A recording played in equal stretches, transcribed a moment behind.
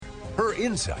Her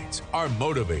insights are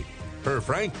motivating, her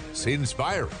frankness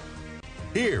inspiring.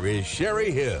 Here is Sherry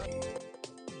Hill.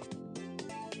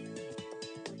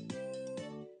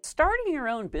 Starting your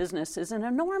own business is an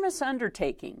enormous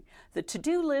undertaking. The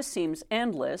to-do list seems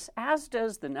endless, as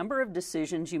does the number of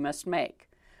decisions you must make.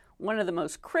 One of the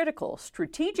most critical,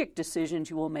 strategic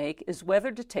decisions you will make is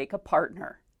whether to take a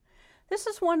partner. This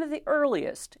is one of the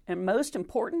earliest and most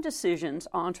important decisions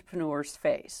entrepreneurs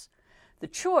face. The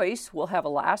choice will have a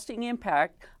lasting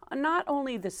impact on not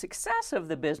only the success of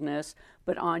the business,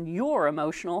 but on your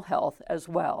emotional health as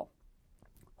well.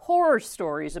 Horror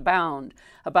stories abound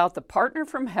about the partner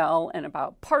from hell and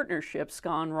about partnerships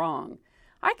gone wrong.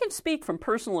 I can speak from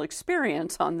personal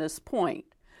experience on this point.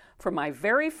 From my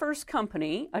very first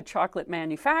company, a chocolate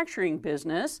manufacturing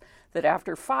business, that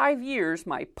after 5 years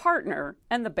my partner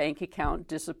and the bank account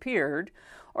disappeared,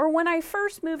 or when I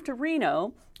first moved to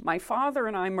Reno, my father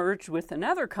and I merged with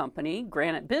another company,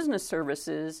 Granite Business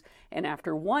Services, and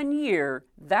after 1 year,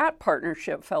 that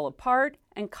partnership fell apart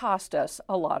and cost us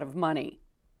a lot of money.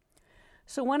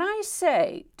 So when I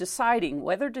say deciding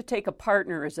whether to take a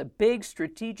partner is a big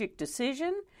strategic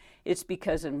decision, it's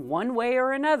because in one way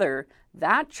or another,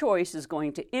 that choice is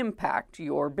going to impact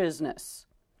your business.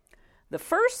 The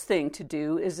first thing to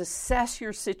do is assess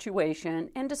your situation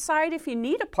and decide if you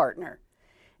need a partner.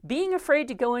 Being afraid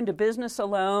to go into business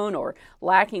alone or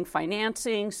lacking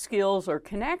financing, skills, or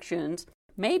connections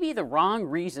may be the wrong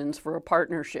reasons for a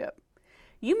partnership.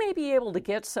 You may be able to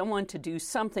get someone to do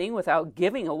something without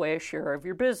giving away a share of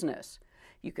your business.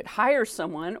 You could hire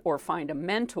someone or find a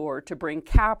mentor to bring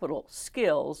capital,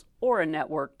 skills, or a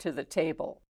network to the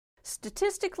table.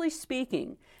 Statistically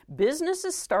speaking,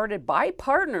 businesses started by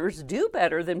partners do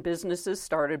better than businesses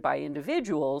started by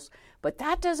individuals, but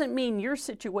that doesn't mean your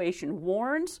situation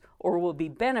warrants or will be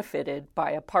benefited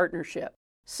by a partnership.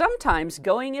 Sometimes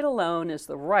going it alone is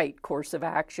the right course of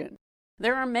action.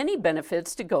 There are many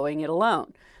benefits to going it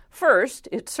alone. First,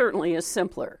 it certainly is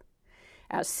simpler.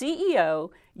 As CEO,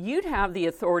 you'd have the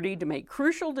authority to make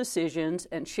crucial decisions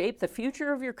and shape the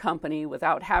future of your company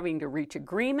without having to reach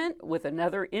agreement with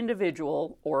another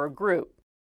individual or a group.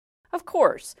 Of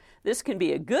course, this can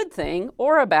be a good thing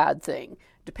or a bad thing,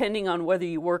 depending on whether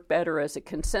you work better as a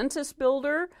consensus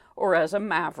builder or as a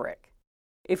maverick.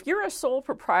 If you're a sole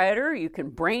proprietor, you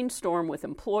can brainstorm with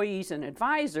employees and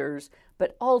advisors,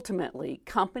 but ultimately,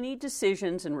 company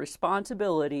decisions and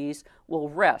responsibilities will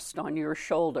rest on your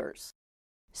shoulders.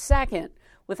 Second,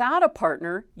 without a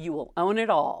partner, you will own it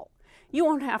all. You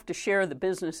won't have to share the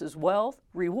business's wealth,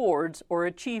 rewards, or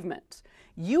achievements.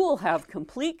 You will have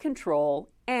complete control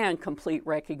and complete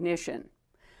recognition.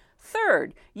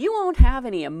 Third, you won't have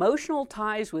any emotional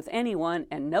ties with anyone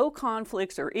and no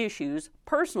conflicts or issues,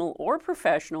 personal or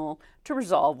professional, to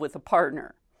resolve with a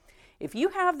partner. If you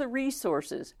have the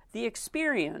resources, the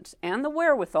experience, and the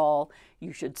wherewithal,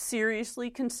 you should seriously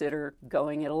consider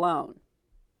going it alone.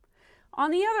 On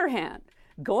the other hand,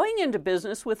 going into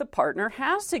business with a partner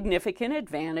has significant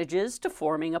advantages to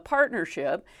forming a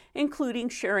partnership, including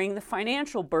sharing the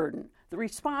financial burden, the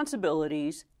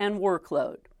responsibilities, and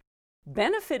workload.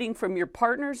 Benefiting from your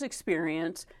partner's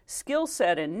experience, skill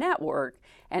set, and network,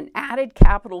 and added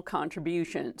capital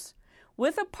contributions.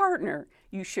 With a partner,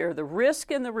 you share the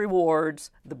risk and the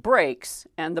rewards, the breaks,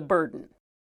 and the burden.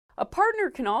 A partner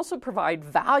can also provide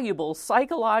valuable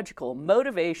psychological,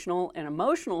 motivational, and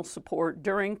emotional support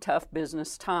during tough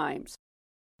business times.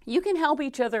 You can help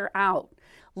each other out,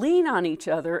 lean on each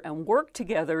other, and work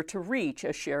together to reach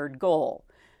a shared goal.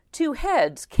 Two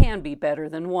heads can be better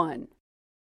than one.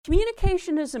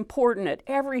 Communication is important at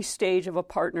every stage of a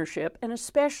partnership, and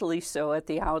especially so at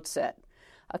the outset.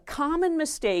 A common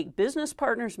mistake business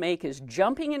partners make is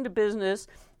jumping into business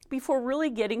before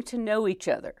really getting to know each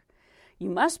other. You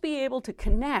must be able to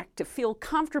connect, to feel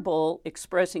comfortable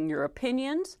expressing your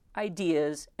opinions,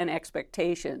 ideas, and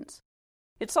expectations.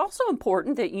 It's also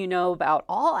important that you know about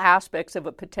all aspects of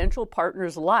a potential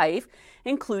partner's life,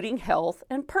 including health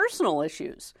and personal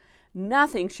issues.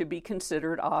 Nothing should be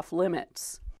considered off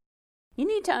limits. You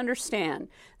need to understand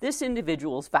this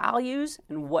individual's values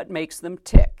and what makes them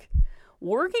tick.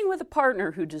 Working with a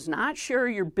partner who does not share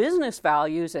your business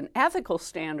values and ethical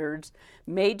standards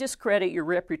may discredit your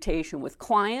reputation with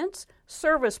clients,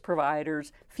 service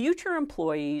providers, future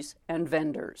employees, and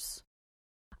vendors.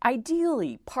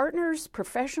 Ideally, partners'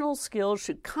 professional skills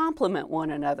should complement one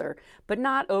another, but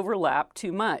not overlap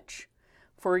too much.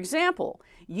 For example,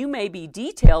 you may be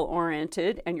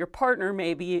detail-oriented and your partner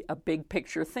may be a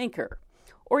big-picture thinker.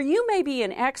 Or you may be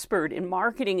an expert in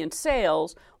marketing and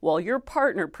sales while your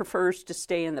partner prefers to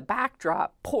stay in the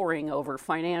backdrop poring over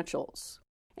financials.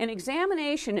 An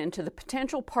examination into the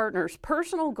potential partner's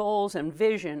personal goals and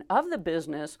vision of the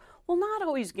business will not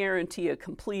always guarantee a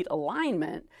complete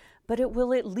alignment, but it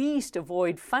will at least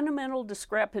avoid fundamental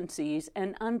discrepancies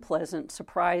and unpleasant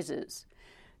surprises.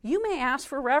 You may ask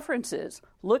for references,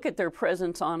 look at their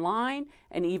presence online,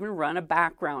 and even run a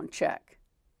background check.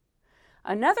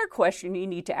 Another question you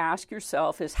need to ask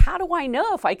yourself is, how do I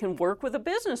know if I can work with a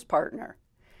business partner?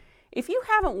 If you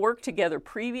haven't worked together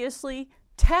previously,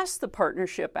 test the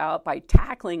partnership out by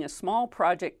tackling a small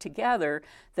project together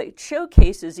that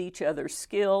showcases each other's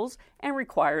skills and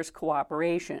requires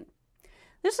cooperation.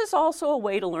 This is also a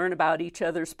way to learn about each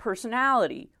other's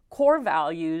personality, core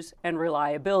values, and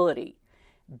reliability.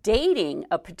 Dating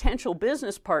a potential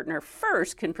business partner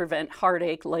first can prevent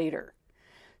heartache later.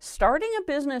 Starting a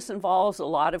business involves a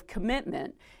lot of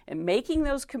commitment, and making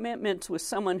those commitments with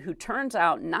someone who turns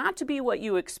out not to be what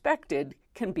you expected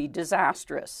can be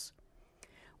disastrous.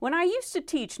 When I used to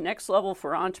teach Next Level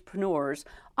for Entrepreneurs,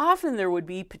 often there would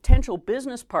be potential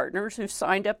business partners who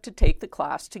signed up to take the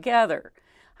class together.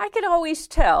 I could always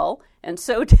tell, and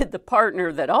so did the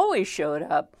partner that always showed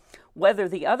up, whether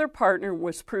the other partner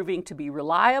was proving to be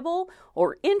reliable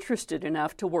or interested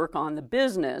enough to work on the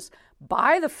business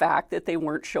by the fact that they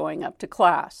weren't showing up to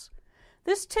class.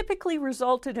 This typically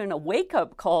resulted in a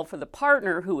wake-up call for the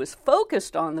partner who was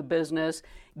focused on the business,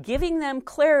 giving them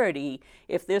clarity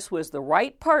if this was the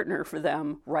right partner for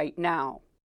them right now.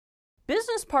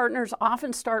 Business partners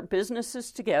often start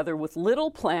businesses together with little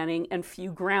planning and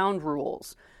few ground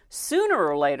rules. Sooner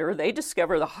or later, they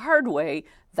discover the hard way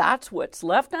that's what's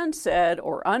left unsaid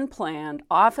or unplanned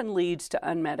often leads to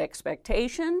unmet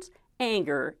expectations,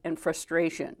 anger, and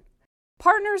frustration.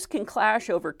 Partners can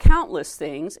clash over countless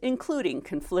things, including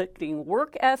conflicting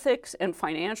work ethics and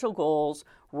financial goals,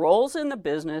 roles in the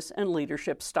business, and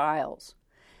leadership styles.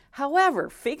 However,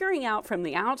 figuring out from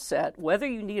the outset whether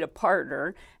you need a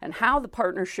partner and how the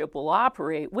partnership will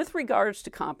operate with regards to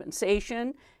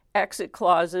compensation, exit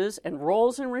clauses, and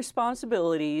roles and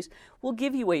responsibilities will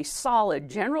give you a solid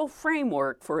general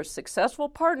framework for a successful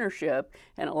partnership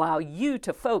and allow you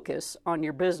to focus on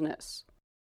your business.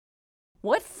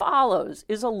 What follows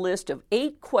is a list of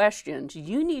 8 questions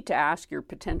you need to ask your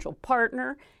potential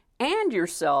partner and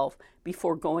yourself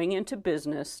before going into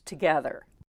business together.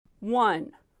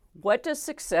 1. What does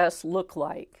success look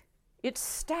like? It's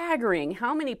staggering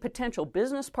how many potential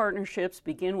business partnerships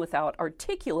begin without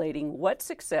articulating what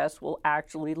success will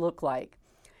actually look like.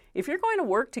 If you're going to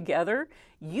work together,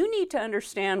 you need to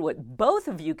understand what both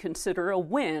of you consider a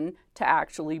win to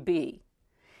actually be.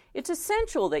 It's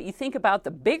essential that you think about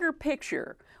the bigger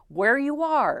picture, where you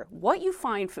are, what you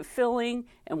find fulfilling,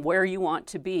 and where you want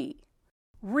to be.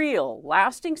 Real,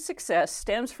 lasting success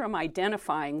stems from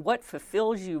identifying what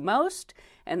fulfills you most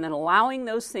and then allowing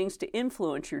those things to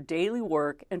influence your daily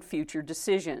work and future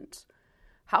decisions.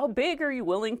 How big are you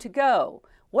willing to go?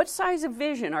 What size of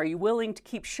vision are you willing to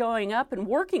keep showing up and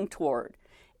working toward?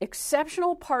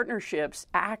 Exceptional partnerships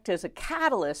act as a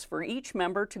catalyst for each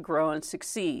member to grow and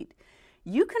succeed.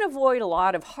 You can avoid a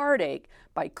lot of heartache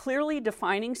by clearly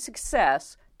defining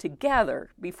success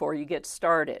together before you get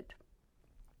started.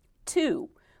 2.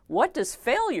 What does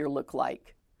failure look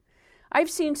like?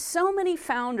 I've seen so many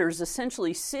founders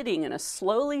essentially sitting in a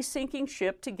slowly sinking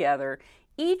ship together,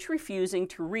 each refusing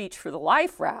to reach for the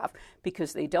life raft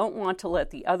because they don't want to let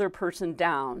the other person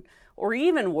down, or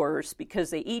even worse, because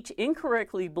they each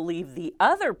incorrectly believe the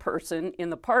other person in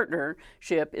the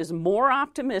partnership is more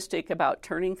optimistic about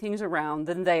turning things around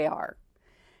than they are.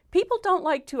 People don't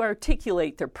like to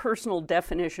articulate their personal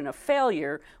definition of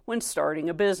failure when starting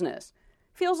a business.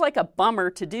 Feels like a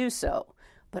bummer to do so,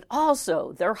 but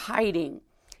also they're hiding.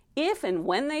 If and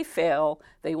when they fail,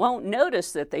 they won't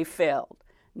notice that they failed.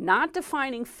 Not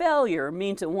defining failure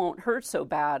means it won't hurt so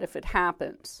bad if it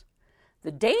happens.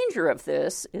 The danger of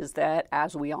this is that,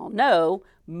 as we all know,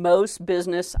 most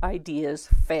business ideas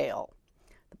fail.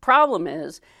 The problem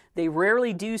is they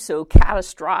rarely do so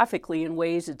catastrophically in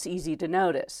ways it's easy to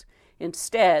notice.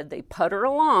 Instead, they putter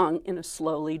along in a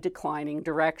slowly declining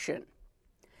direction.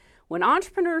 When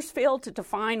entrepreneurs fail to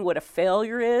define what a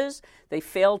failure is, they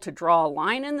fail to draw a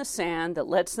line in the sand that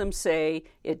lets them say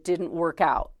it didn't work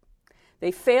out.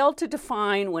 They fail to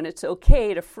define when it's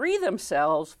okay to free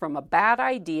themselves from a bad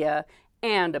idea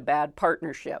and a bad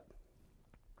partnership.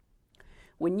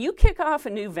 When you kick off a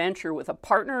new venture with a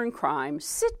partner in crime,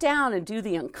 sit down and do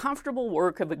the uncomfortable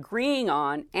work of agreeing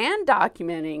on and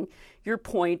documenting your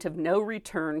point of no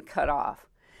return cutoff.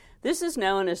 This is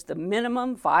known as the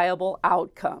minimum viable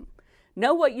outcome.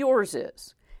 Know what yours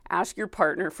is. Ask your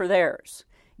partner for theirs.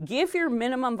 Give your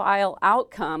minimum viable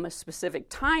outcome a specific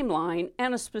timeline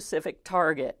and a specific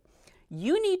target.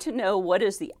 You need to know what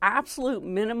is the absolute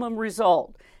minimum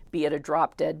result, be it a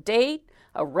drop-dead date,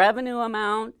 a revenue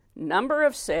amount, number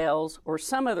of sales, or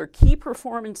some other key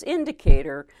performance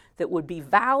indicator that would be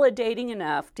validating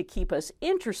enough to keep us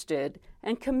interested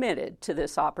and committed to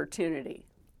this opportunity.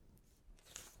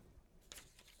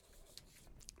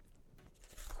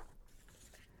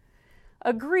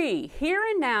 Agree here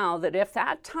and now that if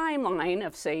that timeline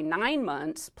of, say, 9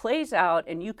 months plays out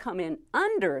and you come in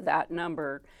under that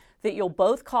number, that you'll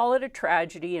both call it a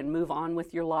tragedy and move on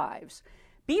with your lives.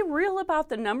 Be real about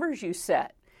the numbers you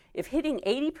set. If hitting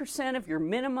 80% of your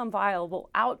minimum viable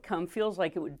outcome feels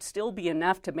like it would still be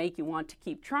enough to make you want to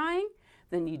keep trying,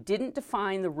 then you didn't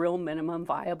define the real minimum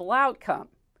viable outcome.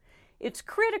 It's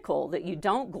critical that you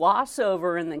don't gloss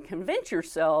over and then convince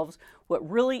yourselves what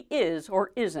really is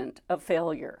or isn't a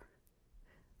failure.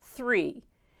 3,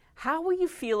 how will you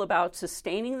feel about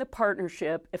sustaining the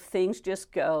partnership if things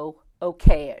just go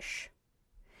okay-ish?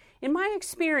 In my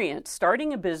experience,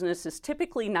 starting a business is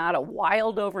typically not a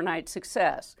wild overnight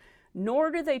success,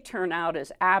 nor do they turn out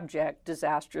as abject,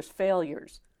 disastrous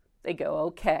failures. They go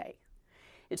okay.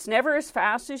 It's never as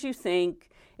fast as you think.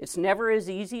 It's never as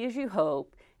easy as you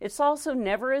hope. It's also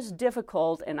never as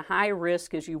difficult and high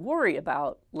risk as you worry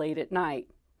about late at night.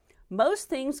 Most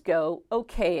things go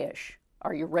okay-ish.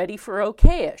 Are you ready for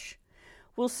okay-ish?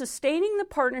 Will sustaining the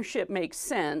partnership make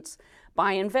sense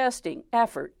by investing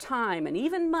effort, time, and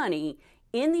even money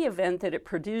in the event that it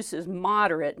produces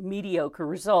moderate, mediocre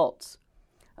results?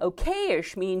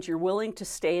 Okay-ish means you're willing to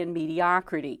stay in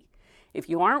mediocrity. If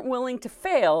you aren't willing to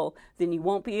fail, then you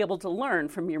won't be able to learn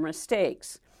from your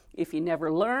mistakes. If you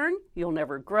never learn, you'll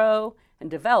never grow and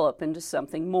develop into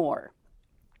something more.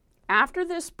 After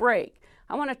this break,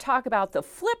 I want to talk about the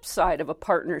flip side of a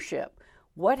partnership.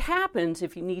 What happens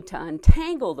if you need to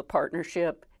untangle the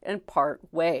partnership and part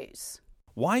ways?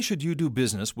 Why should you do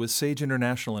business with Sage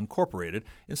International Incorporated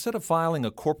instead of filing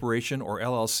a corporation or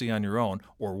LLC on your own,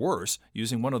 or worse,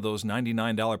 using one of those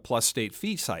 $99 plus state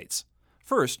fee sites?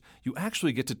 First, you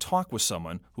actually get to talk with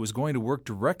someone who is going to work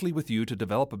directly with you to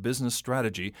develop a business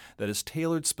strategy that is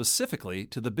tailored specifically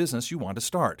to the business you want to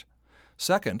start.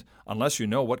 Second, unless you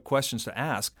know what questions to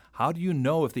ask, how do you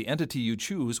know if the entity you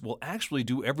choose will actually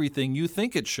do everything you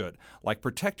think it should, like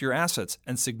protect your assets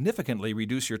and significantly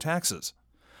reduce your taxes?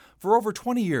 For over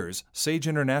 20 years, Sage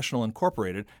International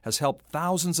Incorporated has helped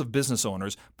thousands of business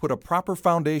owners put a proper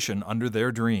foundation under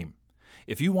their dream.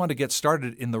 If you want to get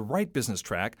started in the right business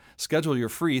track, schedule your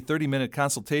free 30-minute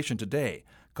consultation today.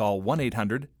 Call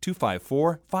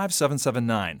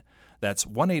 1-800-254-5779. That's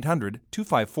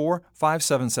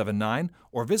 1-800-254-5779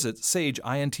 or visit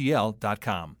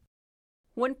sageintl.com.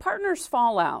 When partners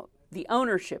fall out, the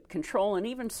ownership, control, and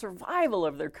even survival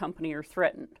of their company are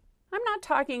threatened. I'm not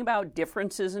talking about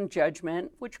differences in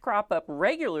judgment, which crop up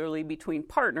regularly between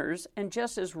partners and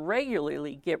just as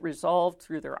regularly get resolved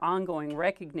through their ongoing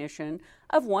recognition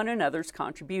of one another's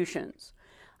contributions.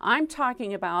 I'm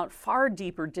talking about far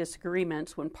deeper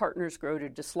disagreements when partners grow to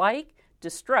dislike,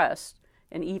 distrust,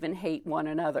 and even hate one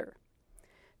another.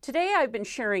 Today I've been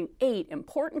sharing 8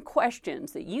 important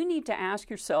questions that you need to ask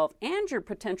yourself and your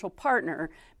potential partner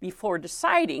before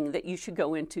deciding that you should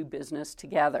go into business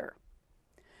together.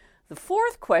 The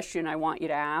 4th question I want you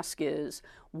to ask is,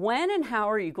 when and how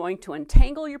are you going to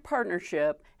untangle your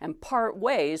partnership and part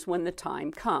ways when the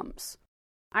time comes?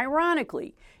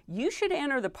 Ironically, you should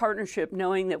enter the partnership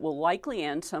knowing that will likely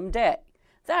end someday.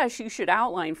 Thus, you should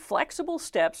outline flexible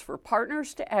steps for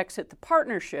partners to exit the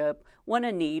partnership when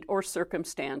a need or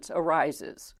circumstance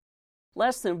arises.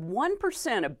 Less than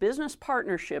 1% of business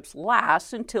partnerships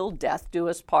last until death do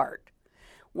us part.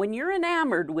 When you're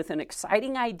enamored with an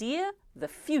exciting idea, the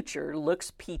future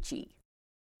looks peachy.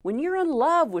 When you're in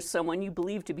love with someone you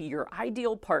believe to be your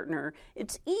ideal partner,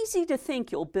 it's easy to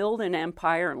think you'll build an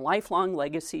empire and lifelong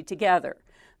legacy together.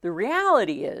 The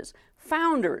reality is,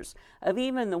 founders of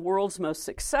even the world's most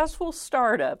successful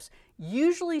startups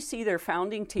usually see their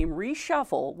founding team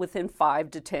reshuffle within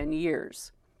 5 to 10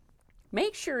 years.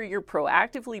 Make sure you're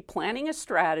proactively planning a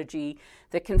strategy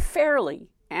that can fairly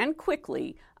and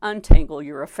quickly untangle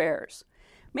your affairs.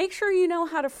 Make sure you know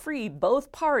how to free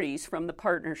both parties from the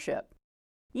partnership.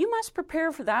 You must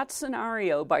prepare for that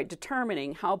scenario by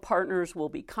determining how partners will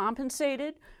be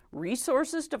compensated,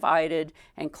 resources divided,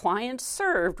 and clients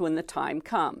served when the time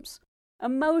comes.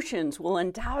 Emotions will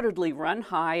undoubtedly run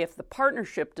high if the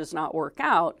partnership does not work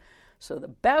out, so the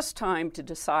best time to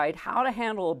decide how to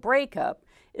handle a breakup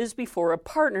is before a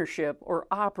partnership or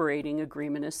operating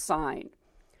agreement is signed.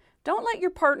 Don't let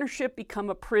your partnership become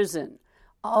a prison.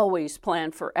 Always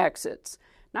plan for exits,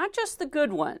 not just the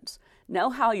good ones. know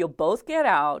how you'll both get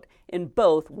out in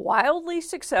both wildly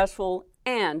successful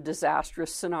and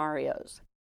disastrous scenarios.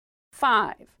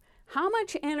 5. How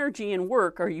much energy and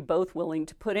work are you both willing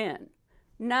to put in?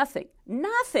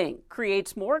 Nothing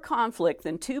creates more conflict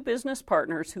than two business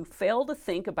partners who fail to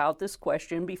think about this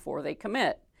question before they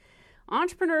commit.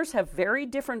 Entrepreneurs have very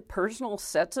different personal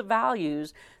sets of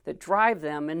values that drive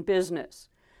them in business.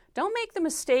 Don't make the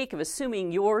mistake of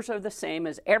assuming yours are the same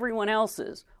as everyone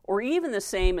else's, or even the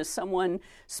same as someone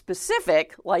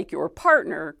specific, like your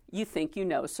partner, you think you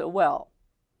know so well.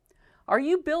 Are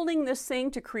you building this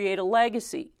thing to create a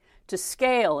legacy, to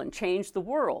scale and change the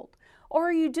world? Or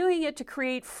are you doing it to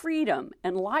create freedom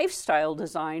and lifestyle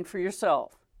design for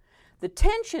yourself? The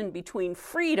tension between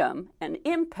freedom and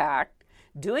impact,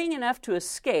 doing enough to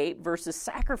escape versus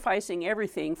sacrificing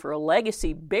everything for a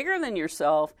legacy bigger than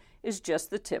yourself, is just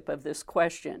the tip of this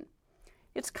question.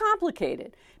 It's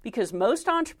complicated because most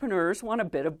entrepreneurs want a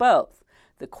bit of both.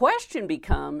 The question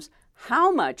becomes,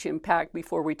 how much impact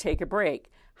before we take a break?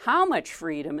 How much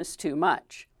freedom is too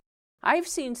much? I've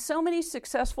seen so many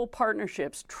successful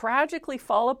partnerships tragically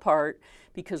fall apart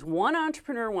because one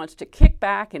entrepreneur wants to kick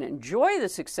back and enjoy the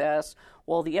success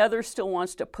while the other still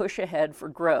wants to push ahead for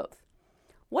growth.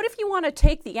 What if you want to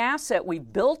take the asset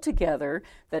we've built together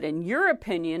that in your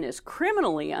opinion is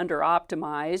criminally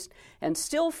under-optimized and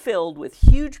still filled with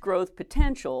huge growth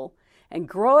potential and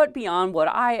grow it beyond what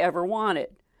I ever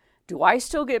wanted? Do I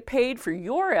still get paid for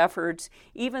your efforts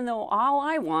even though all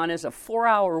I want is a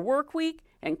 4-hour work week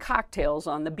and cocktails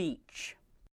on the beach?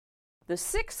 The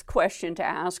 6th question to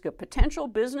ask a potential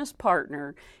business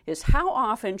partner is, how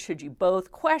often should you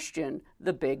both question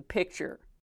the big picture?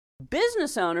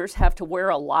 Business owners have to wear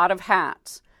a lot of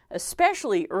hats,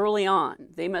 especially early on.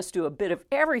 They must do a bit of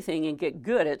everything and get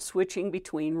good at switching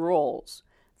between roles.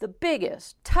 The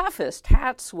biggest, toughest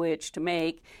hat switch to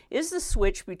make is the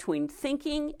switch between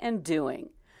thinking and doing.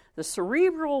 The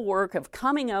cerebral work of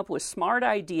coming up with smart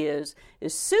ideas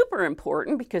is super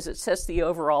important because it sets the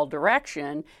overall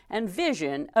direction and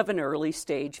vision of an early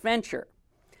stage venture.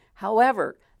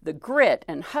 However, the grit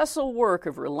and hustle work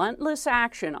of relentless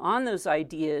action on those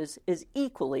ideas is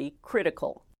equally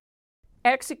critical.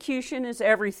 Execution is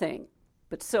everything,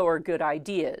 but so are good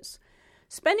ideas.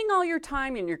 Spending all your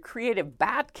time in your creative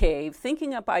bat cave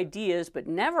thinking up ideas but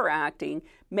never acting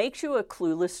makes you a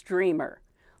clueless dreamer.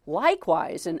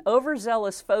 Likewise, an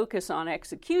overzealous focus on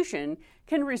execution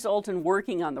can result in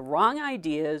working on the wrong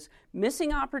ideas,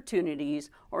 missing opportunities,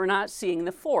 or not seeing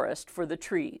the forest for the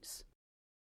trees.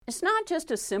 It's not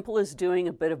just as simple as doing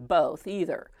a bit of both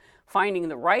either. Finding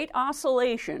the right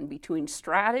oscillation between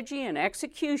strategy and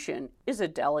execution is a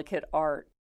delicate art.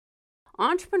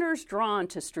 Entrepreneurs drawn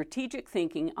to strategic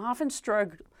thinking often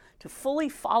struggle to fully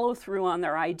follow through on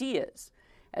their ideas.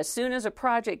 As soon as a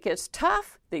project gets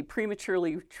tough, they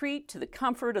prematurely retreat to the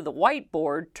comfort of the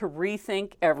whiteboard to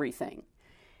rethink everything.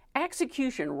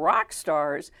 Execution rock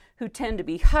stars who tend to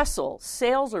be hustle,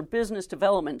 sales, or business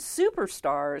development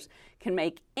superstars can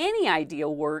make any idea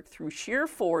work through sheer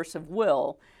force of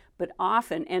will, but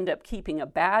often end up keeping a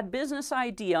bad business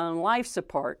idea on life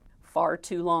support far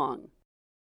too long.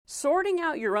 Sorting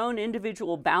out your own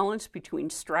individual balance between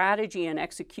strategy and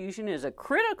execution is a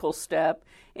critical step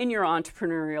in your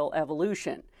entrepreneurial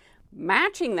evolution.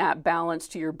 Matching that balance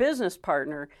to your business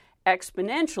partner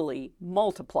exponentially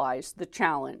multiplies the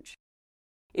challenge.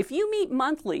 If you meet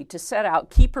monthly to set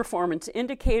out key performance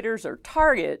indicators or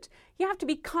targets, you have to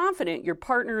be confident your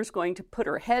partner is going to put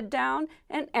her head down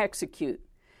and execute.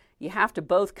 You have to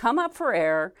both come up for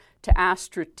air to ask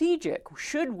strategic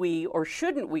should we or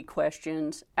shouldn't we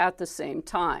questions at the same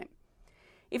time.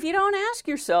 If you don't ask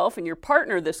yourself and your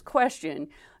partner this question,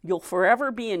 you'll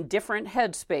forever be in different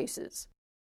headspaces.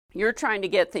 You're trying to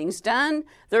get things done,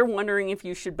 they're wondering if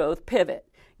you should both pivot.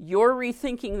 You're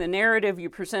rethinking the narrative you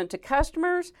present to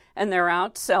customers, and they're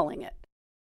out selling it.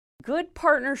 Good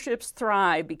partnerships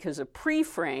thrive because of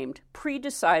pre-framed,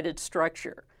 pre-decided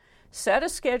structure. Set a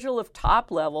schedule of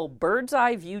top-level,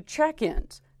 bird's-eye view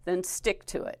check-ins, then stick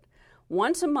to it.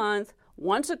 Once a month,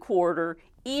 once a quarter,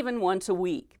 even once a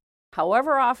week.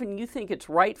 However often you think it's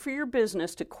right for your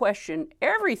business to question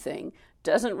everything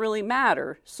doesn't really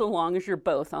matter so long as you're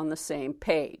both on the same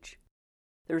page.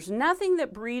 There's nothing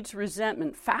that breeds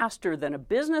resentment faster than a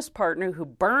business partner who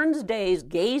burns days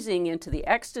gazing into the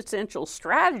existential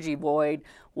strategy void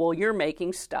while you're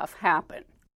making stuff happen.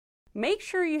 Make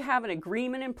sure you have an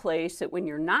agreement in place that when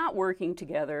you're not working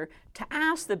together to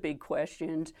ask the big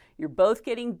questions, you're both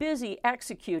getting busy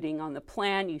executing on the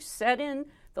plan you set in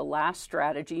the last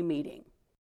strategy meeting.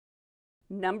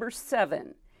 Number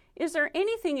 7, Is there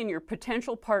anything in your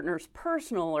potential partner's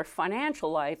personal or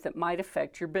financial life that might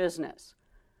affect your business?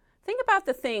 Think about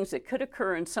the things that could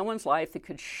occur in someone's life that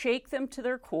could shake them to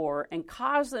their core and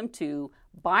cause them to,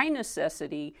 by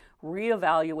necessity,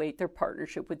 reevaluate their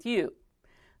partnership with you.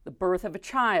 The birth of a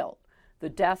child, the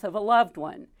death of a loved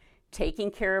one,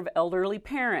 taking care of elderly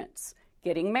parents,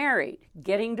 getting married,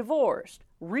 getting divorced,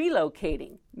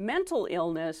 relocating, mental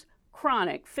illness,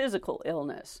 chronic physical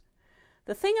illness.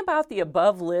 The thing about the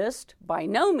above list, by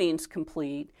no means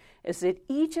complete, is that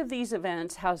each of these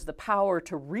events has the power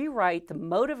to rewrite the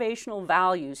motivational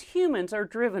values humans are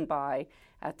driven by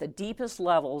at the deepest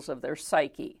levels of their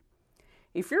psyche.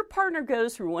 If your partner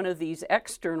goes through one of these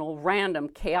external, random,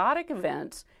 chaotic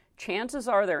events, chances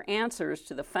are their answers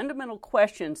to the fundamental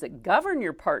questions that govern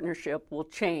your partnership will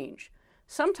change.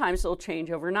 Sometimes they'll change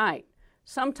overnight.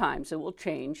 Sometimes it will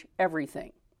change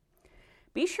everything.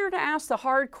 Be sure to ask the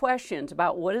hard questions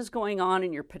about what is going on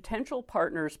in your potential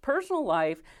partner's personal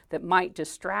life that might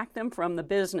distract them from the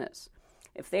business.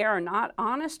 If they are not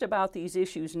honest about these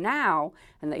issues now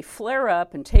and they flare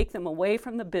up and take them away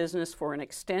from the business for an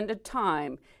extended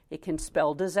time, it can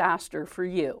spell disaster for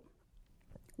you.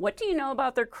 What do you know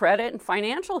about their credit and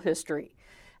financial history?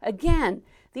 Again,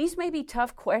 these may be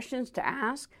tough questions to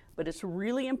ask, but it's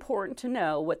really important to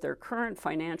know what their current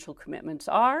financial commitments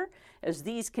are, as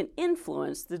these can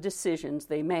influence the decisions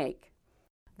they make.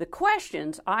 The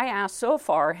questions I asked so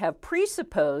far have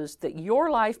presupposed that your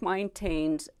life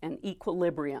maintains an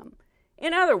equilibrium.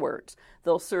 In other words,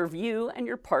 they'll serve you and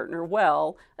your partner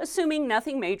well, assuming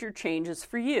nothing major changes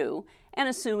for you, and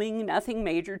assuming nothing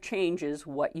major changes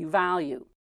what you value.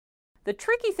 The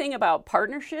tricky thing about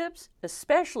partnerships,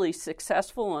 especially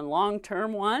successful and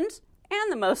long-term ones,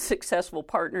 and the most successful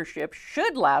partnerships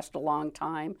should last a long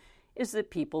time, is that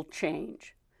people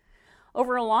change.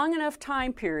 Over a long enough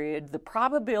time period, the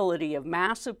probability of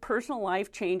massive personal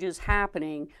life changes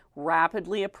happening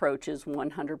rapidly approaches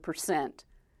 100%.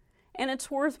 And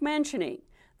it's worth mentioning,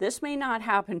 this may not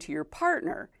happen to your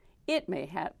partner, it may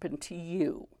happen to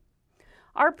you.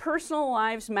 Our personal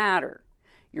lives matter.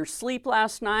 Your sleep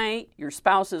last night, your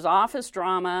spouse's office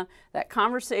drama, that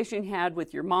conversation you had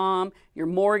with your mom, your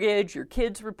mortgage, your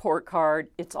kid's report card,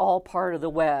 it's all part of the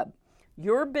web.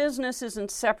 Your business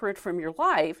isn't separate from your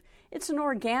life. It's an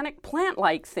organic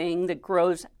plant-like thing that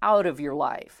grows out of your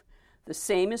life. The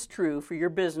same is true for your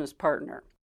business partner.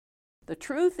 The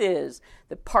truth is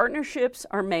that partnerships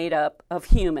are made up of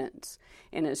humans.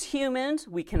 And as humans,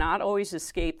 we cannot always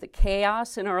escape the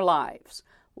chaos in our lives.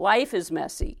 Life is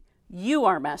messy. You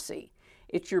are messy.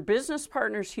 It's your business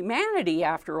partner's humanity,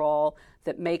 after all,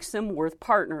 that makes them worth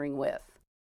partnering with.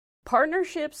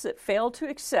 Partnerships that fail to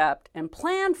accept and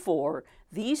plan for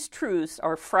these truths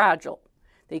are fragile.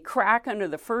 They crack under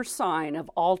the first sign of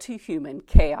all too human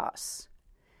chaos.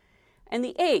 And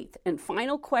the eighth and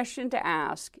final question to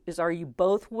ask is, are you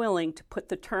both willing to put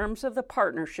the terms of the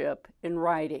partnership in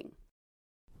writing?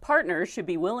 Partners should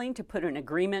be willing to put an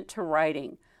agreement to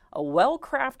writing. A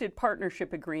well-crafted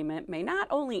partnership agreement may not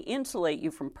only insulate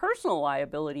you from personal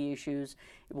liability issues,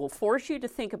 it will force you to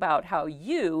think about how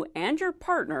you and your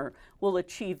partner will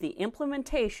achieve the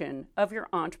implementation of your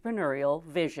entrepreneurial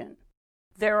vision.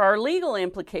 There are legal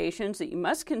implications that you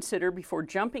must consider before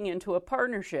jumping into a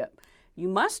partnership. You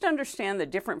must understand the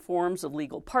different forms of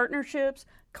legal partnerships,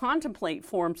 contemplate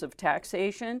forms of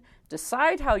taxation,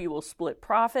 decide how you will split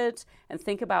profits, and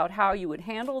think about how you would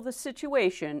handle the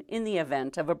situation in the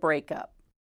event of a breakup.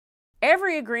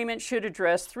 Every agreement should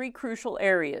address three crucial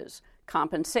areas: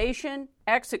 compensation,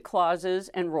 exit clauses,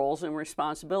 and roles and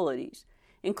responsibilities.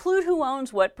 Include who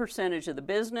owns what percentage of the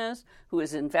business, who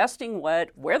is investing what,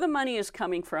 where the money is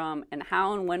coming from, and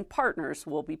how and when partners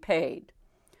will be paid.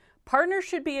 Partners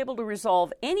should be able to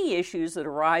resolve any issues that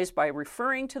arise by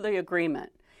referring to the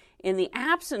agreement. In the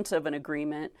absence of an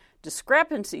agreement,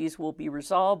 discrepancies will be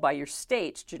resolved by your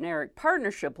state's generic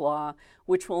partnership law,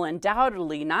 which will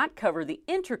undoubtedly not cover the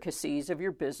intricacies of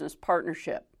your business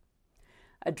partnership.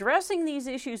 Addressing these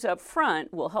issues up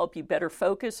front will help you better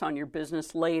focus on your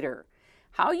business later.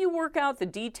 How you work out the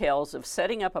details of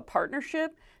setting up a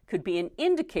partnership could be an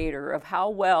indicator of how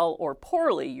well or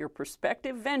poorly your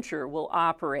prospective venture will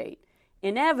operate.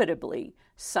 Inevitably,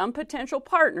 some potential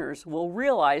partners will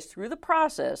realize through the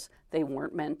process they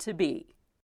weren't meant to be.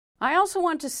 I also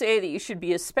want to say that you should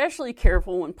be especially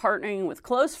careful when partnering with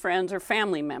close friends or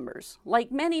family members.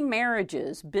 Like many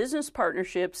marriages, business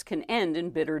partnerships can end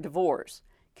in bitter divorce.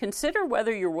 Consider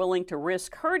whether you're willing to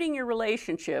risk hurting your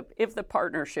relationship if the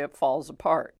partnership falls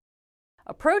apart.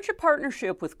 Approach a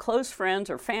partnership with close friends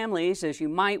or families as you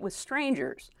might with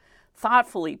strangers.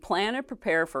 Thoughtfully plan and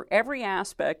prepare for every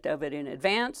aspect of it in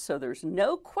advance so there's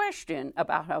no question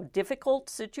about how difficult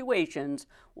situations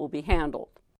will be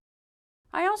handled.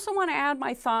 I also want to add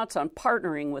my thoughts on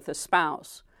partnering with a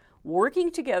spouse.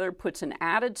 Working together puts an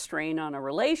added strain on a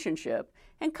relationship,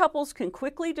 and couples can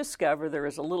quickly discover there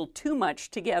is a little too much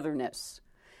togetherness.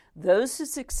 Those who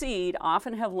succeed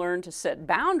often have learned to set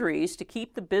boundaries to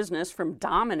keep the business from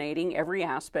dominating every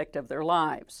aspect of their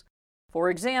lives. For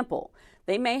example,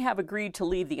 they may have agreed to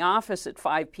leave the office at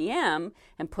 5 p.m.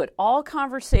 and put all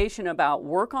conversation about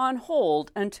work on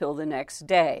hold until the next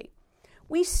day.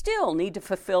 We still need to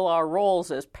fulfill our roles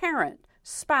as parent,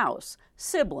 spouse,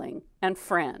 sibling, and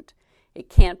friend. It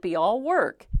can't be all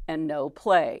work and no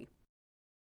play.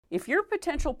 If your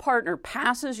potential partner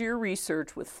passes your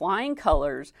research with flying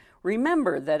colors,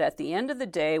 remember that at the end of the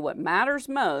day, what matters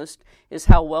most is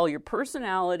how well your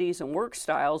personalities and work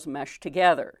styles mesh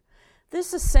together.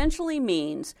 This essentially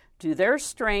means, do their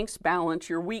strengths balance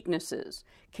your weaknesses?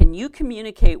 Can you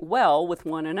communicate well with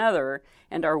one another?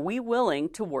 And are we willing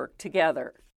to work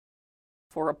together?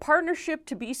 For a partnership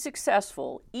to be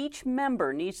successful, each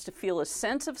member needs to feel a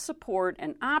sense of support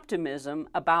and optimism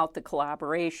about the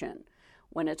collaboration.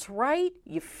 When it's right,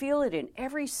 you feel it in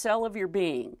every cell of your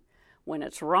being. When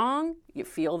it's wrong, you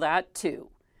feel that too.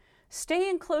 Stay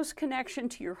in close connection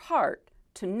to your heart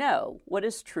to know what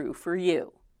is true for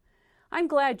you. I'm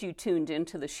glad you tuned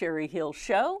into the Sherry Hill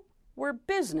Show, where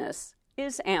business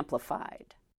is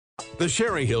amplified. The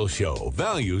Sherry Hill Show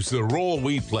values the role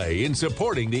we play in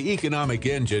supporting the economic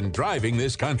engine driving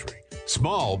this country.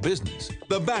 Small business,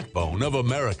 the backbone of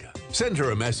America. Send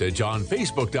her a message on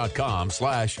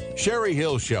Facebook.com/Sherry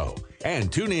Hill Show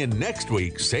and tune in next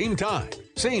week, same time,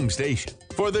 same station,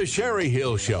 for the Sherry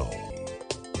Hill Show.